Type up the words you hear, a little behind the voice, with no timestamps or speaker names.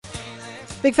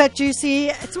Big Fat Juicy,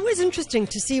 it's always interesting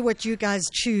to see what you guys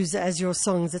choose as your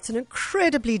songs. It's an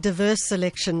incredibly diverse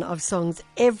selection of songs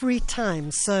every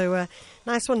time. So,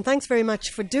 nice one. Thanks very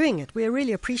much for doing it. We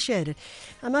really appreciate it.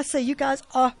 I must say, you guys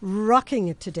are rocking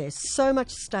it today. So much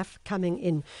stuff coming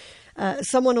in.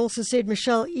 Someone also said,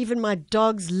 Michelle, even my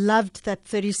dogs loved that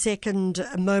 30-second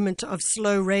moment of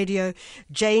slow radio.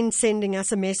 Jane sending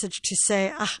us a message to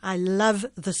say, I love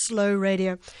the slow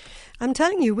radio. I'm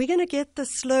telling you, we're going to get the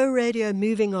slow radio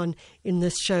moving on in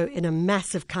this show in a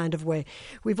massive kind of way.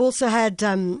 We've also had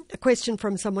a question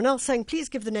from someone else saying, please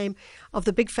give the name of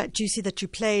the Big Fat Juicy that you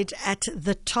played at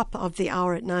the top of the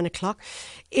hour at 9 o'clock.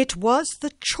 It was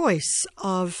the choice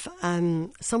of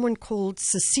someone called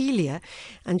Cecilia,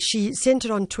 and she sent it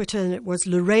on Twitter, and it was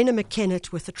Lorena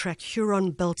McKennett with the track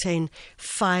Huron Beltane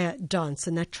Fire Dance.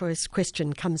 And that choice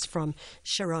question comes from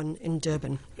Sharon in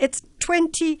Durban. It's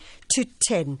 20 to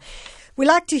 10. We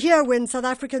like to hear when South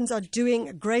Africans are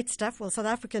doing great stuff. Well, South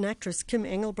African actress Kim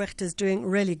Engelbrecht is doing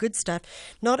really good stuff.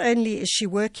 Not only is she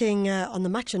working on the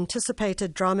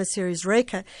much-anticipated drama series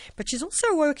REYKA, but she's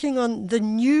also working on the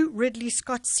new Ridley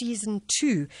Scott Season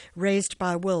 2, Raised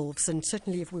by Wolves. And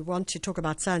certainly if we want to talk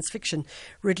about science fiction,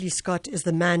 Ridley Scott is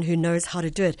the man who knows how to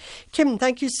do it. Kim,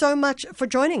 thank you so much for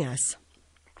joining us.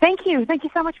 Thank you. Thank you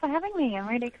so much for having me. I'm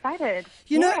really excited.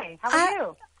 Yay. How are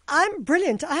you? I'm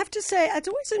brilliant. I have to say, it's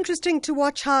always interesting to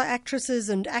watch how actresses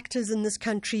and actors in this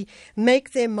country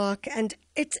make their mark. And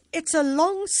it's a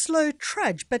long, slow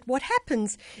trudge. But what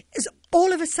happens is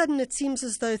all of a sudden it seems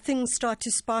as though things start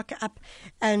to spark up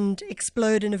and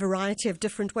explode in a variety of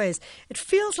different ways. It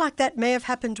feels like that may have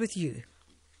happened with you.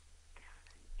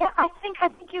 Yeah, I think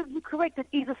you're correct. It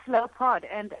is a slow prod.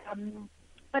 And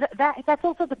but that's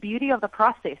also the beauty of the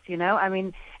process, you know. I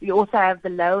mean, you also have the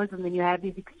lows and then you have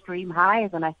these extreme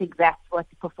highs, and I think that's what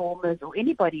the performers or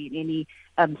anybody in any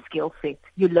skill set,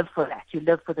 you live for that. You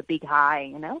live for the big high,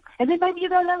 you know, and then maybe you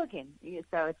go low again.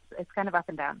 So it's kind of up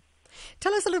and down.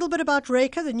 Tell us a little bit about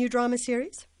REYKA, the new drama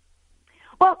series.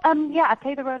 Well, I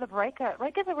play the role of REYKA.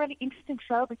 REYKA is a really interesting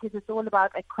show because it's all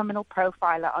about a criminal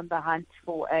profiler on the hunt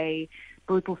for a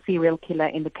brutal serial killer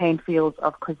in the cane fields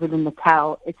of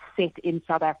KwaZulu-Natal. It's set in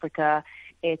South Africa.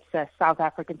 It's a South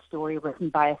African story written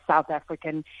by a South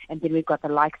African. And then we've got the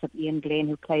likes of Ian Glenn,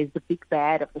 who plays the big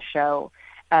bad of the show.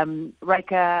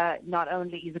 REYKA not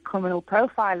only is a criminal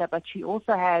profiler, but she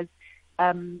also has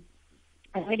a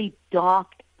really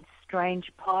dark,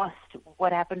 strange past.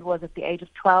 What happened was at the age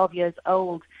of 12 years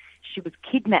old, she was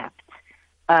kidnapped.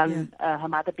 Her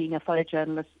mother being a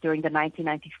photojournalist during the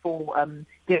 1994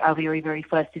 our very, very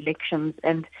first elections,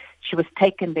 and she was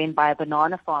taken then by a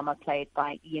banana farmer played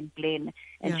by Ian Glenn,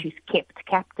 and she's kept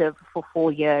captive for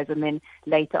 4 years, and then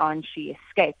later on she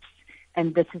escapes.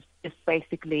 And this is just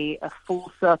basically a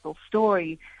full circle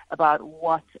story about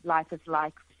what life is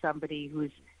like for somebody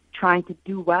who's trying to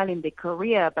do well in their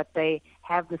career, but they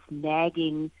have this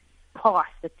nagging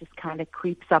past that just kind of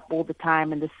creeps up all the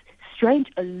time, and this strange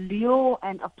allure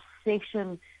and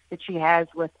obsession that she has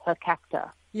with her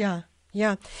captor. Yeah.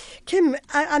 Kim,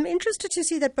 I'm interested to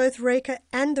see that both REYKA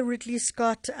and the Ridley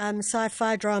Scott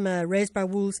sci-fi drama Raised by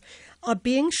Wolves are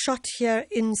being shot here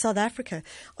in South Africa.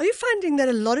 Are you finding that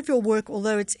a lot of your work,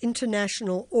 although it's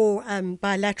international or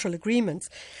bilateral agreements,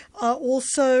 are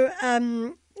also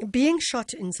being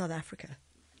shot in South Africa?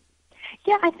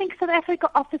 Yeah, I think South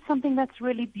Africa offers something that's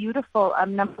really beautiful.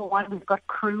 Number one, we've got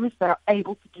crews that are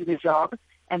able to do the job,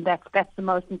 and that's the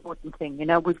most important thing. You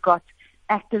know, we've got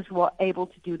actors who are able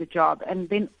to do the job, and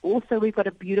then also we've got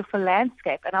a beautiful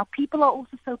landscape, and our people are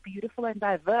also so beautiful and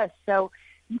diverse. So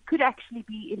you could actually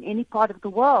be in any part of the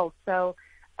world. So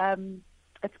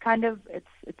it's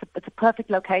a perfect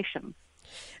location.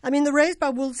 I mean, the Raised by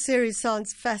Wolves series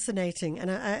sounds fascinating, and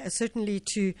I certainly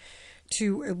to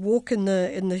walk in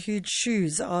the huge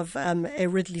shoes of a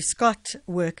Ridley Scott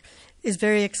work is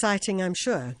very exciting, I'm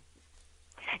sure.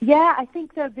 Yeah, I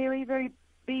think the very, very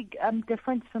big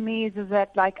difference for me is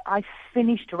that, like, I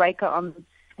finished REYKA on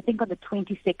the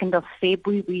 22nd of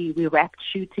February. We wrapped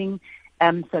shooting,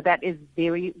 so that is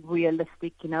very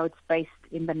realistic. You know, it's based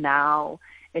in the now.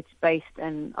 It's based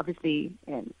in, obviously,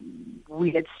 in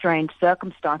weird, strange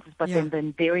circumstances, but then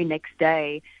the very next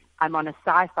day, I'm on a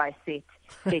sci-fi set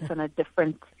on a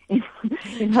different,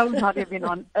 not even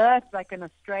on Earth, like in a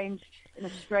strange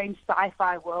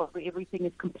sci-fi world where everything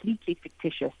is completely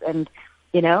fictitious and,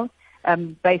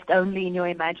 based only in your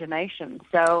imagination.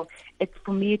 So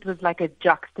for me, it was like a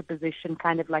juxtaposition,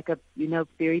 kind of like a,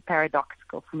 very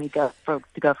paradoxical for me to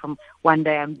go from one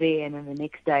day I'm there and then the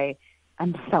next day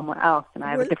I'm someone else and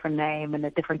I have a different name and a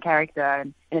different character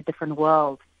and in a different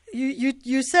world.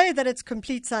 You say that it's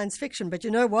complete science fiction, but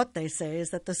you know what they say is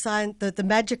that the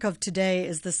magic of today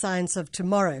is the science of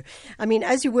tomorrow. I mean,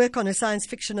 as you work on a science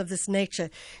fiction of this nature,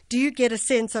 do you get a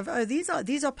sense of, these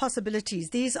are possibilities,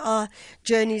 these are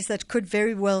journeys that could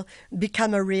very well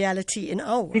become a reality in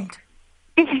our world?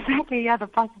 Exactly, yeah, the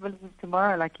possibilities of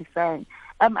tomorrow, like you're saying.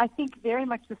 I think very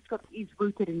much the script is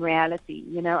rooted in reality,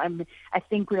 and I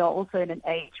think we are also in an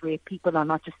age where people are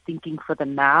not just thinking for the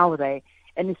now,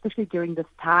 and especially during this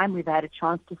time, we've had a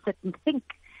chance to sit and think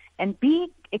and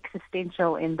be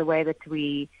existential in the way that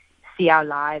we see our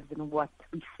lives and what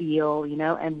we feel,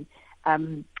 and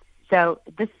so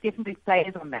this definitely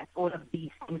plays on that. All of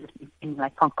these things that we've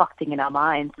been concocting in our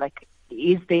minds,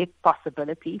 is there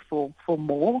possibility for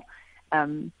more?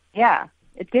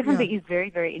 It definitely is very,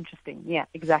 very interesting. Yeah,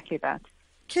 exactly that.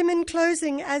 Kim, in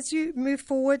closing, as you move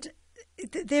forward,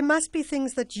 there must be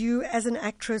things that you as an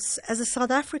actress, as a South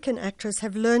African actress,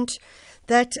 have learnt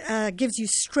that gives you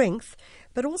strength,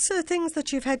 but also things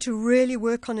that you've had to really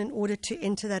work on in order to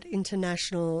enter that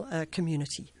international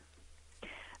community.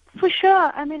 For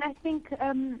sure. I mean, I think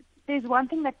there's one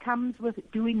thing that comes with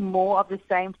doing more of the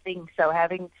same thing. So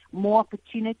having more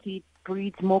opportunity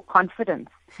breeds more confidence.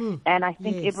 And I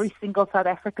think every single South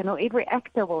African or every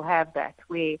actor will have that,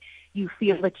 where you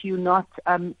feel that you're not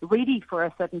ready for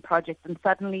a certain project, and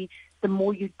suddenly the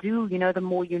more you do, the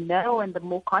more you know, and the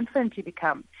more confident you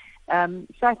become. So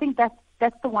I think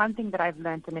that's the one thing that I've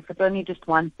learned, and if it's only just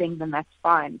one thing, then that's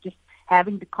fine. Just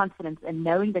having the confidence and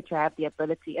knowing that you have the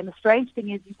ability. And the strange thing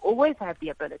is you've always had the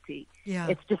ability. Yeah.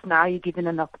 It's just now you're given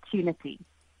an opportunity.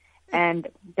 And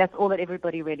that's all that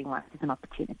everybody really wants, is an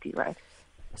opportunity, right?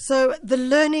 So the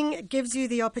learning gives you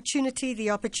the opportunity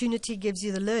gives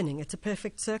you the learning. It's a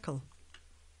perfect circle.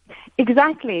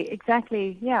 Exactly,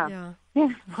 yeah. Yeah,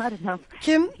 I don't know.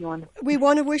 Kim, we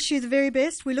want to wish you the very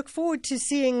best. We look forward to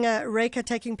seeing REYKA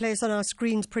taking place on our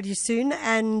screens pretty soon.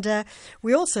 And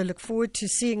we also look forward to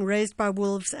seeing Raised by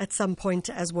Wolves at some point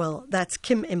as well. That's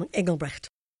Kim Engelbrecht.